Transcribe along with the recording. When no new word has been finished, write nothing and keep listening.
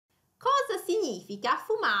significa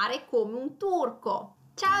fumare come un turco.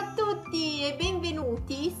 Ciao a tutti e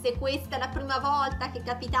benvenuti se questa è la prima volta che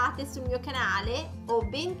capitate sul mio canale o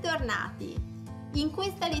bentornati. In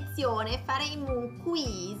questa lezione faremo un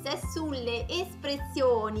quiz sulle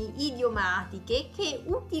espressioni idiomatiche che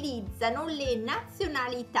utilizzano le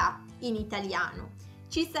nazionalità in italiano.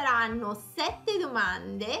 Ci saranno 7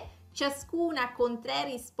 domande, ciascuna con 3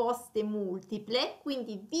 risposte multiple,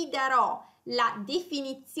 quindi vi darò la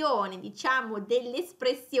definizione,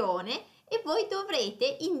 dell'espressione e voi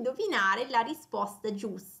dovrete indovinare la risposta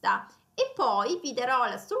giusta e poi vi darò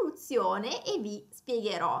la soluzione e vi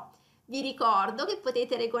spiegherò. Vi ricordo che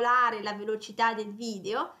potete regolare la velocità del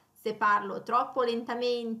video se parlo troppo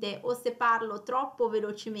lentamente o se parlo troppo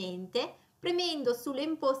velocemente, premendo sulle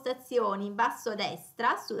impostazioni in basso a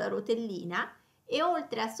destra sulla rotellina, e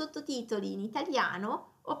oltre a sottotitoli in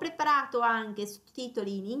italiano ho preparato anche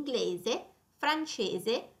sottotitoli in inglese,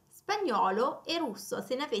 francese, spagnolo e russo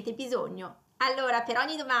se ne avete bisogno. Allora, per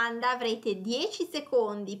ogni domanda avrete 10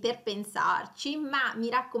 secondi per pensarci, ma mi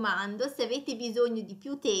raccomando, se avete bisogno di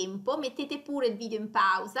più tempo, mettete pure il video in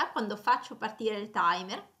pausa quando faccio partire il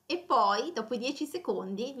timer e poi, dopo i 10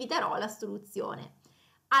 secondi, vi darò la soluzione.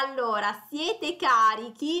 Allora, siete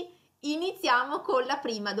carichi? Iniziamo con la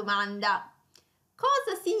prima domanda.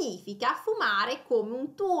 Cosa significa fumare come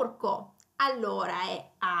un turco? Allora,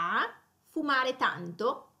 è A, fumare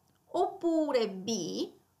tanto, oppure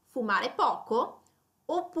B, fumare poco,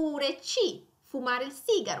 oppure C, fumare il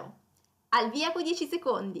sigaro. Al via con 10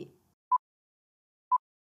 secondi.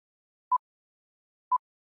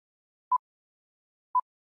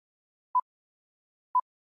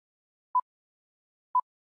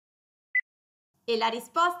 E la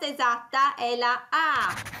risposta esatta è la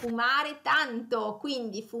A, fumare tanto,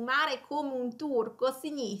 quindi fumare come un turco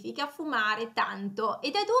significa fumare tanto.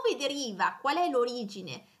 E da dove deriva? Qual è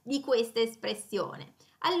l'origine di questa espressione?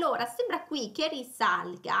 Allora, sembra qui che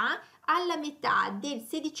risalga alla metà del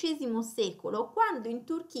XVI secolo, quando in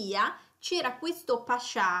Turchia c'era questo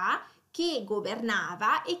pascià che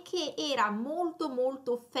governava e che era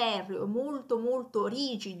molto ferreo, molto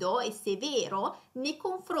rigido e severo nei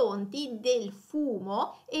confronti del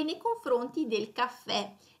fumo e nei confronti del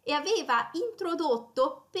caffè, e aveva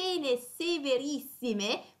introdotto pene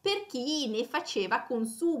severissime per chi ne faceva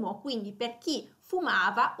consumo, quindi per chi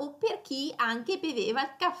fumava o per chi anche beveva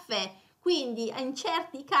il caffè. Quindi in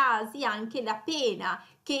certi casi anche la pena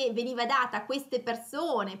che veniva data a queste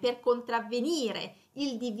persone per contravvenire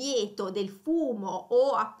il divieto del fumo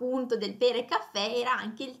o appunto del bere caffè era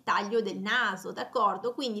anche il taglio del naso,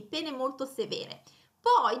 d'accordo? Quindi pene molto severe.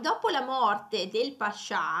 Poi, dopo la morte del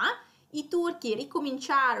pascià, i turchi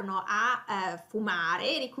ricominciarono a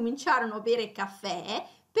fumare, ricominciarono a bere caffè,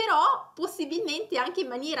 però possibilmente anche in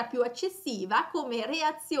maniera più eccessiva come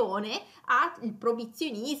reazione al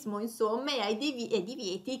proibizionismo, insomma, e ai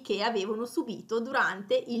divieti che avevano subito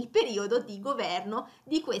durante il periodo di governo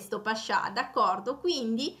di questo pascià, d'accordo?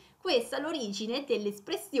 Quindi questa è l'origine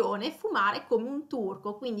dell'espressione fumare come un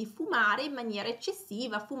turco, quindi fumare in maniera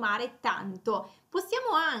eccessiva, fumare tanto.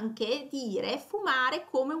 Possiamo anche dire fumare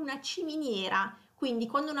come una ciminiera, quindi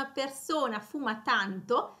quando una persona fuma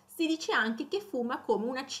tanto si dice anche che fuma come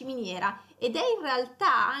una ciminiera, ed è in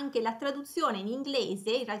realtà anche la traduzione in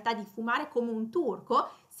inglese, in realtà di fumare come un turco,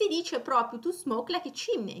 si dice proprio to smoke like a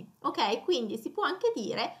chimney, ok? Quindi si può anche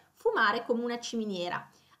dire fumare come una ciminiera.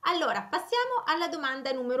 Allora, passiamo alla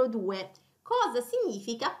domanda numero 2. Cosa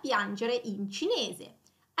significa piangere in cinese?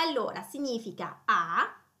 Allora, significa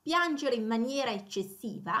A, piangere in maniera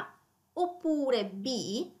eccessiva, oppure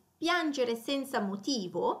B, piangere senza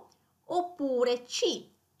motivo, oppure C,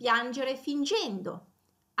 piangere fingendo.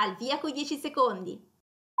 Al via con 10 secondi.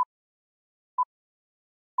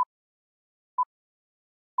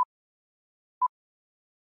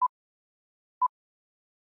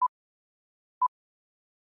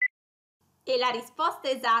 E la risposta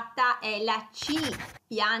esatta è la C,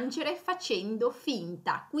 piangere facendo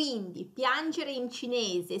finta. Quindi piangere in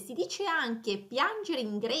cinese, si dice anche piangere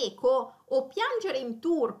in greco o piangere in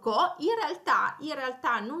turco. In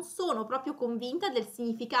realtà non sono proprio convinta del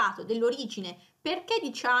significato, dell'origine. Perché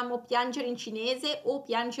diciamo piangere in cinese o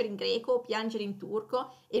piangere in greco o piangere in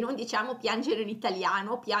turco e non diciamo piangere in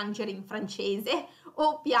italiano, piangere in francese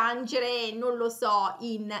o piangere, non lo so,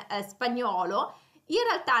 in spagnolo? In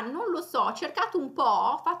realtà non lo so, ho cercato un po',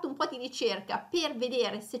 ho fatto un po' di ricerca per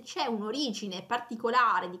vedere se c'è un'origine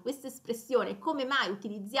particolare di questa espressione, come mai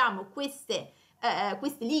utilizziamo queste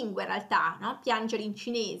queste lingue in realtà, no? Piangere in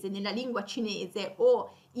cinese, nella lingua cinese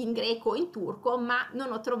o in greco o in turco, ma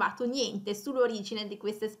non ho trovato niente sull'origine di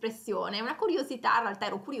questa espressione. È una curiosità, in realtà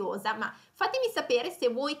ero curiosa, ma fatemi sapere se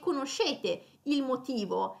voi conoscete il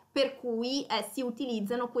motivo per cui si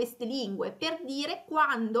utilizzano queste lingue, per dire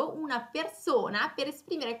quando una persona, per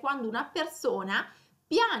esprimere quando una persona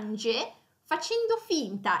piange facendo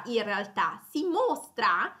finta in realtà, si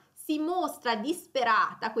mostra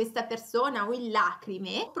disperata questa persona o in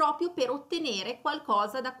lacrime proprio per ottenere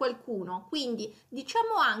qualcosa da qualcuno. Quindi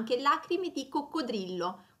diciamo anche lacrime di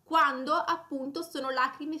coccodrillo, quando appunto sono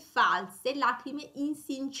lacrime false, lacrime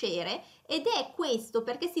insincere. Ed è questo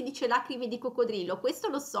perché si dice lacrime di coccodrillo. Questo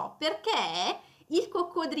lo so perché il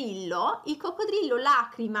coccodrillo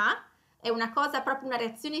lacrima, è una cosa, proprio una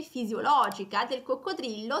reazione fisiologica del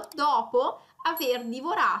coccodrillo dopo aver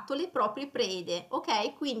divorato le proprie prede,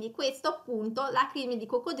 ok? Quindi questo appunto lacrime di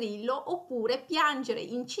coccodrillo, oppure piangere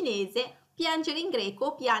in cinese, piangere in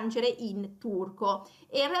greco, piangere in turco.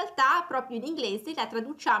 E in realtà proprio in inglese la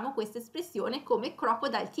traduciamo questa espressione come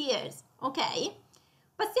crocodile tears, ok?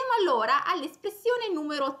 Passiamo allora all'espressione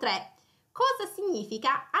numero 3. Cosa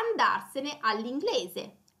significa andarsene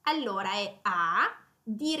all'inglese? Allora è A,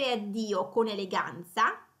 dire addio con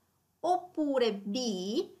eleganza, oppure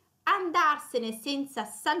B, andarsene senza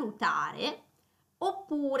salutare,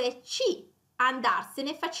 oppure C,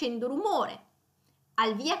 andarsene facendo rumore.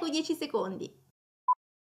 Al via con 10 secondi.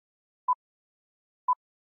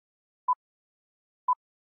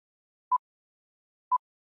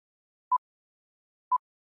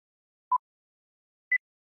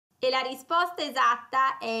 E la risposta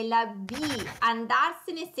esatta è la B,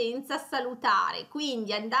 andarsene senza salutare.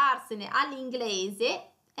 Quindi andarsene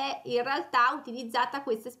all'inglese è in realtà utilizzata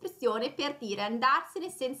questa espressione per dire andarsene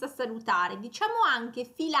senza salutare. Diciamo anche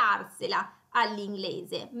filarsela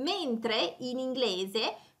all'inglese, mentre in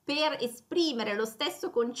inglese per esprimere lo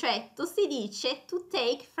stesso concetto si dice to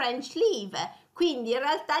take French leave. Quindi in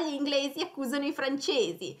realtà gli inglesi accusano i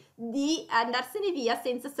francesi di andarsene via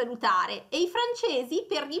senza salutare e i francesi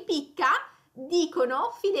per ripicca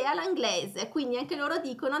dicono filer all'inglese, quindi anche loro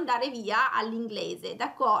dicono andare via all'inglese,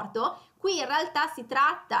 d'accordo? Qui in realtà si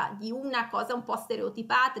tratta di una cosa un po'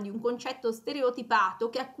 stereotipata, di un concetto stereotipato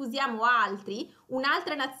che accusiamo altri,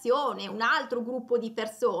 un'altra nazione, un altro gruppo di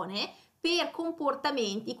persone per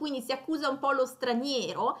comportamenti, quindi si accusa un po' lo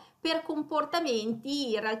straniero per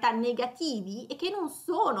comportamenti in realtà negativi e che non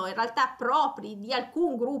sono in realtà propri di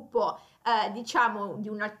alcun gruppo, diciamo di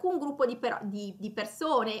alcun gruppo di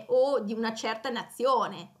persone o di una certa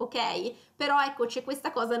nazione, ok? Però ecco, c'è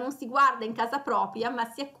questa cosa, non si guarda in casa propria, ma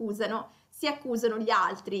si accusano gli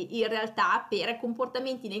altri in realtà per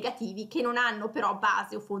comportamenti negativi che non hanno però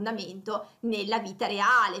base o fondamento nella vita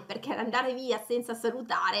reale, perché andare via senza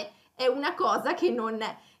salutare è una cosa che non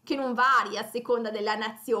varia a seconda della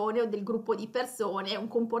nazione o del gruppo di persone, è un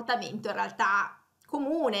comportamento in realtà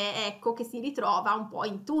comune, ecco, che si ritrova un po'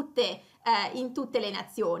 in tutte le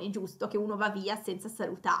nazioni, giusto? Che uno va via senza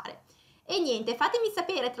salutare. E niente, fatemi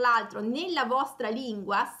sapere tra l'altro nella vostra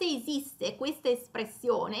lingua se esiste questa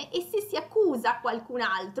espressione e se si accusa qualcun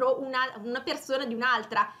altro, una persona di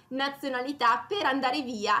un'altra nazionalità per andare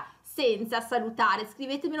via senza salutare.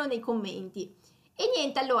 Scrivetemelo nei commenti. E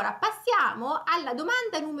niente, allora passiamo alla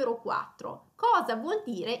domanda numero 4. Cosa vuol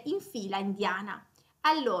dire in fila indiana?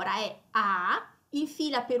 Allora è A, in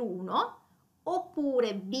fila per uno,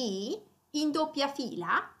 oppure B, in doppia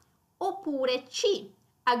fila, oppure C,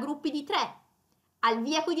 a gruppi di 3. Al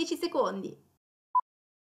via con 10 secondi.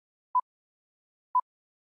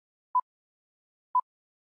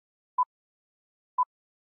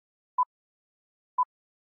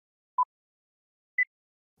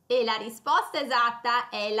 E la risposta esatta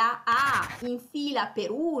è la A, in fila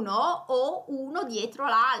per uno o uno dietro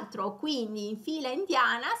l'altro. Quindi in fila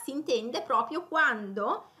indiana si intende proprio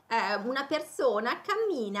quando una persona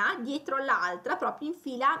cammina dietro l'altra, proprio in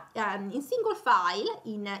fila, in single file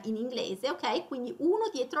in inglese, ok? Quindi uno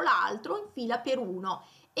dietro l'altro in fila per uno.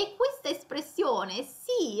 E questa espressione,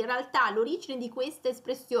 sì, in realtà l'origine di questa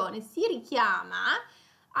espressione si richiama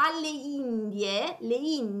alle Indie. Le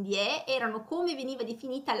Indie erano come veniva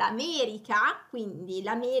definita l'America, quindi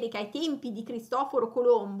l'America ai tempi di Cristoforo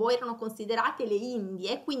Colombo erano considerate le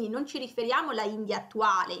Indie, quindi non ci riferiamo alla India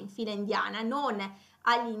attuale in fila indiana, non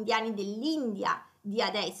agli indiani dell'India di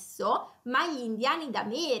adesso, ma agli indiani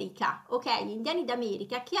d'America, ok? Gli indiani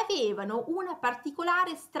d'America che avevano una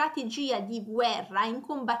particolare strategia di guerra in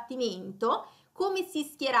combattimento. Come si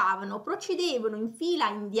schieravano? Procedevano in fila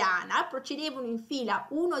indiana, procedevano in fila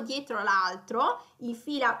uno dietro l'altro, in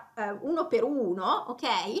fila uno per uno,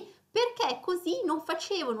 ok? Perché così così non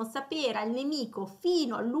facevano sapere al nemico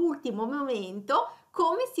fino all'ultimo momento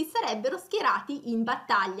come si sarebbero schierati in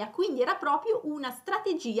battaglia, quindi era proprio una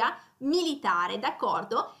strategia militare,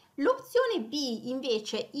 d'accordo? L'opzione B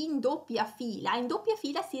invece in doppia fila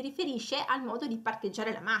si riferisce al modo di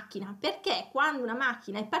parcheggiare la macchina, perché quando una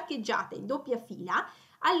macchina è parcheggiata in doppia fila,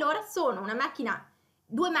 allora sono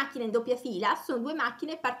due macchine in doppia fila, sono due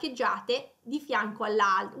macchine parcheggiate di fianco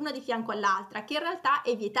all'altra, una di fianco all'altra, che in realtà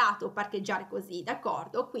è vietato parcheggiare così,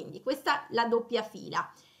 d'accordo? Quindi questa è la doppia fila.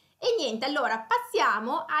 E niente, allora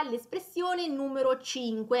passiamo all'espressione numero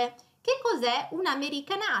 5. Che cos'è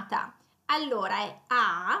un'americanata? Allora è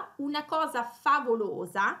A, una cosa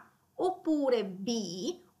favolosa, oppure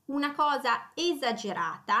B, una cosa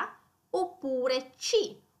esagerata, oppure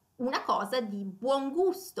C, una cosa di buon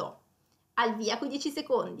gusto. Al via con 10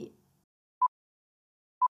 secondi.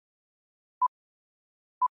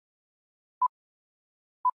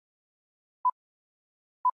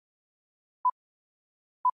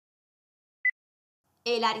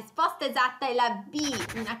 E la risposta esatta è la B,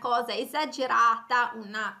 una cosa esagerata,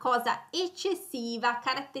 una cosa eccessiva,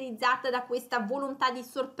 caratterizzata da questa volontà di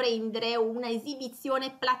sorprendere o una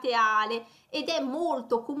esibizione plateale, ed è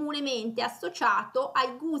molto comunemente associato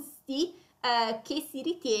ai gusti che si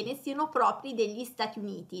ritiene siano propri degli Stati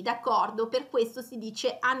Uniti, d'accordo? Per questo si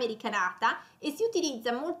dice americanata e si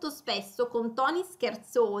utilizza molto spesso con toni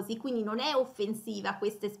scherzosi, quindi non è offensiva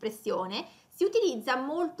questa espressione. Si utilizza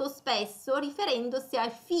molto spesso riferendosi a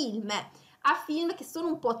film che sono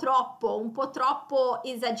un po' troppo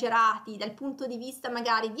esagerati dal punto di vista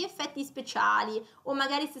magari di effetti speciali, o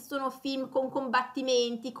magari se sono film con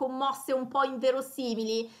combattimenti, con mosse un po'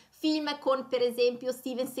 inverosimili, film con per esempio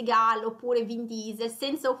Steven Seagal oppure Vin Diesel,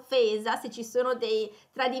 senza offesa se ci sono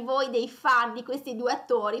tra di voi dei fan di questi due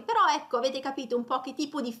attori, però ecco, avete capito un po' che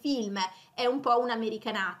tipo di film è un po'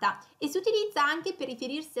 un'americanata, e si utilizza anche per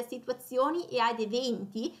riferirsi a situazioni e ad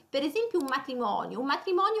eventi, per esempio un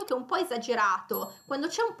matrimonio che è un po' esagerato, quando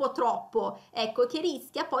c'è un po' troppo, ecco, che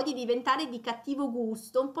rischia poi di diventare di cattivo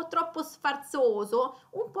gusto, un po' troppo sfarzoso,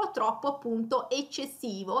 un po' troppo appunto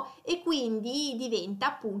eccessivo, e quindi diventa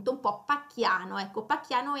appunto un po' pacchiano. Ecco,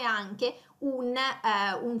 pacchiano è anche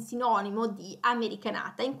un sinonimo di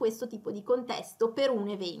americanata in questo tipo di contesto per un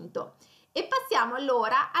evento. E passiamo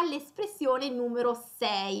allora all'espressione numero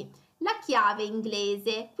 6, la chiave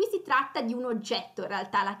inglese. Qui si tratta di un oggetto in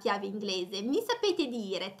realtà, la chiave inglese. Mi sapete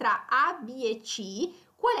dire tra A, B e C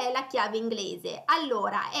qual è la chiave inglese?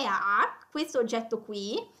 Allora è A, questo oggetto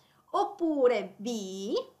qui, oppure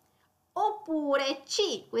B, oppure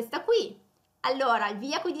C, questa qui. Allora,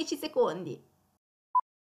 via con i 10 secondi.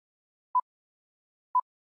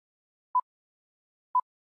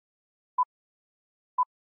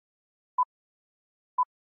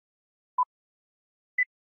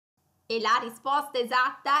 E la risposta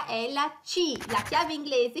esatta è la C, la chiave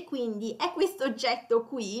inglese, quindi è questo oggetto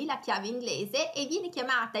qui, la chiave inglese, e viene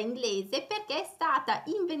chiamata inglese perché è stata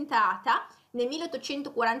inventata nel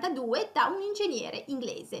 1842 da un ingegnere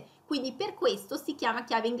inglese, quindi per questo si chiama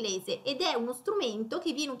chiave inglese, ed è uno strumento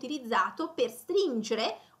che viene utilizzato per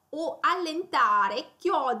stringere o allentare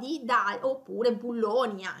chiodi oppure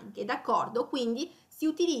bulloni anche, d'accordo? Quindi si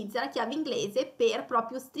utilizza la chiave inglese per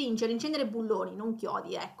proprio stringere, in genere bulloni, non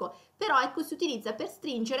chiodi, ecco, però ecco, si utilizza per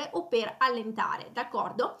stringere o per allentare,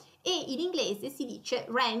 d'accordo? E in inglese si dice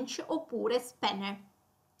wrench oppure spanner.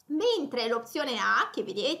 Mentre l'opzione A, che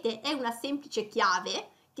vedete è una semplice chiave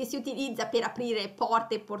che si utilizza per aprire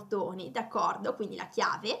porte e portoni, d'accordo? Quindi la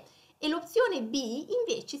chiave. E l'opzione B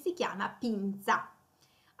invece si chiama pinza.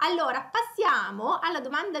 Allora passiamo alla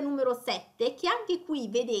domanda numero 7, che anche qui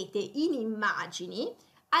vedete in immagini.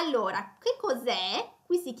 Allora, che cos'è?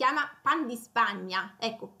 Qui si chiama pan di Spagna.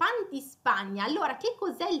 Ecco, pan di Spagna. Allora, che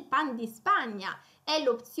cos'è il pan di Spagna? È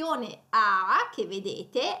l'opzione A che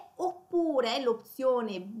vedete, oppure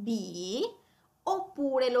l'opzione B,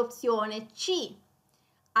 oppure l'opzione C.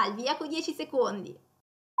 Al via con 10 secondi.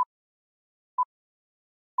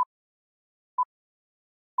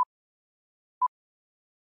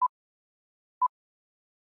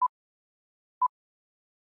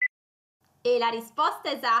 E la risposta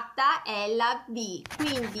esatta è la B,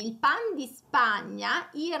 quindi il pan di Spagna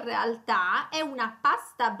in realtà è una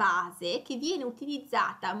pasta base che viene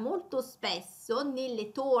utilizzata molto spesso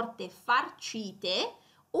nelle torte farcite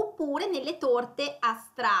oppure nelle torte a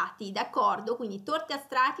strati, d'accordo? Quindi torte a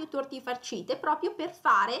strati o torte farcite, proprio per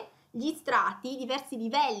fare gli strati, diversi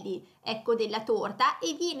livelli, ecco, della torta,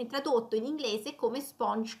 e viene tradotto in inglese come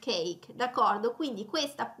sponge cake, d'accordo? Quindi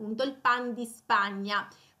questo appunto è il pan di Spagna.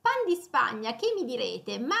 Pan di Spagna, che mi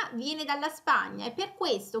direte, ma viene dalla Spagna, è per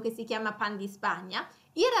questo che si chiama pan di Spagna?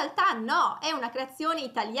 In realtà no, è una creazione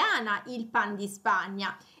italiana il pan di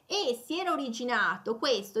Spagna e si era originato,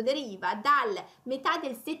 questo deriva dalla metà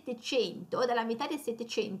del Settecento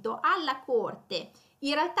alla corte.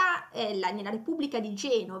 In realtà nella Repubblica di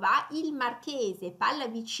Genova il marchese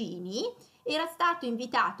Pallavicini era stato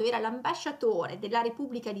invitato, era l'ambasciatore della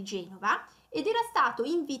Repubblica di Genova ed era stato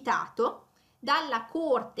invitato dalla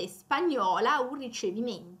corte spagnola a un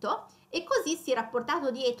ricevimento e così si era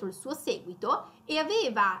portato dietro il suo seguito e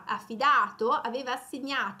aveva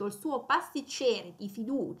assegnato il suo pasticcere di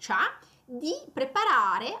fiducia di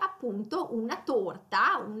preparare appunto una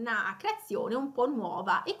torta, una creazione un po'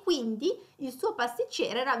 nuova, e quindi il suo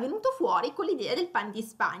pasticcere era venuto fuori con l'idea del pan di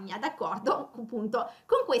Spagna, d'accordo? Appunto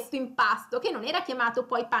con questo impasto che non era chiamato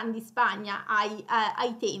poi pan di Spagna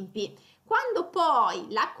ai tempi. Quando poi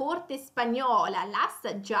la corte spagnola l'ha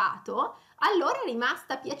assaggiato, allora è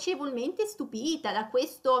rimasta piacevolmente stupita da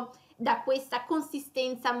questa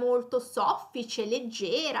consistenza molto soffice,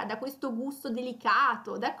 leggera, da questo gusto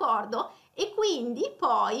delicato, d'accordo? E quindi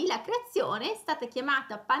poi la creazione è stata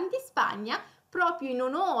chiamata pan di Spagna proprio in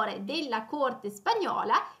onore della corte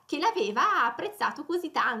spagnola che l'aveva apprezzato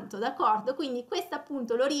così tanto, d'accordo? Quindi questa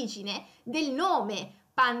appunto l'origine del nome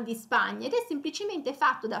pan di Spagna, ed è semplicemente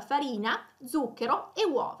fatto da farina, zucchero e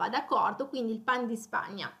uova, d'accordo? Quindi il pan di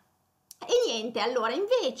Spagna. E niente, allora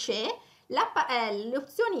invece le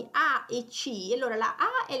opzioni A e C, allora la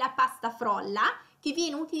A è la pasta frolla, che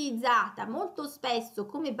viene utilizzata molto spesso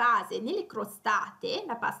come base nelle crostate,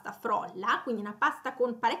 la pasta frolla, quindi una pasta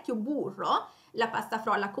con parecchio burro, la pasta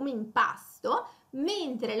frolla come impasto,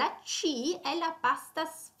 mentre la C è la pasta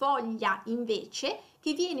sfoglia invece,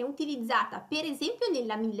 che viene utilizzata per esempio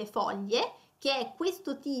nella millefoglie, che è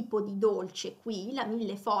questo tipo di dolce qui, la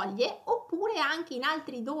millefoglie, oppure anche in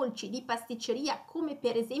altri dolci di pasticceria come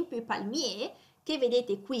per esempio i palmier, che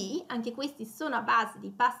vedete qui, anche questi sono a base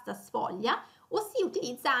di pasta sfoglia, o si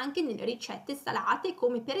utilizza anche nelle ricette salate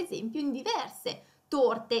come per esempio in diverse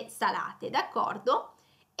torte salate, d'accordo?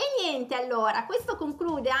 E niente, allora, questo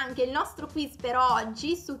conclude anche il nostro quiz per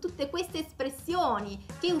oggi su tutte queste espressioni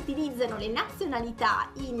che utilizzano le nazionalità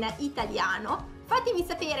in italiano. Fatemi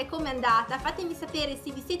sapere com'è andata, fatemi sapere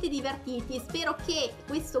se vi siete divertiti, spero che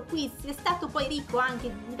questo quiz sia stato poi ricco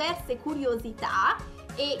anche di diverse curiosità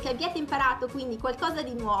e che abbiate imparato quindi qualcosa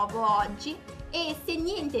di nuovo oggi. E se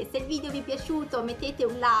il video vi è piaciuto mettete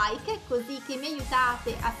un like, così che mi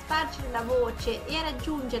aiutate a spargere la voce e a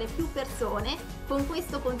raggiungere più persone con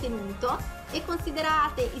questo contenuto, e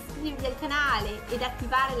considerate iscrivervi al canale ed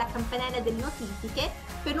attivare la campanella delle notifiche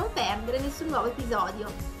per non perdere nessun nuovo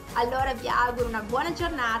episodio. Allora vi auguro una buona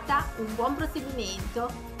giornata, un buon proseguimento,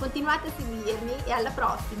 continuate a seguirmi e alla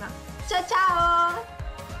prossima. Ciao ciao!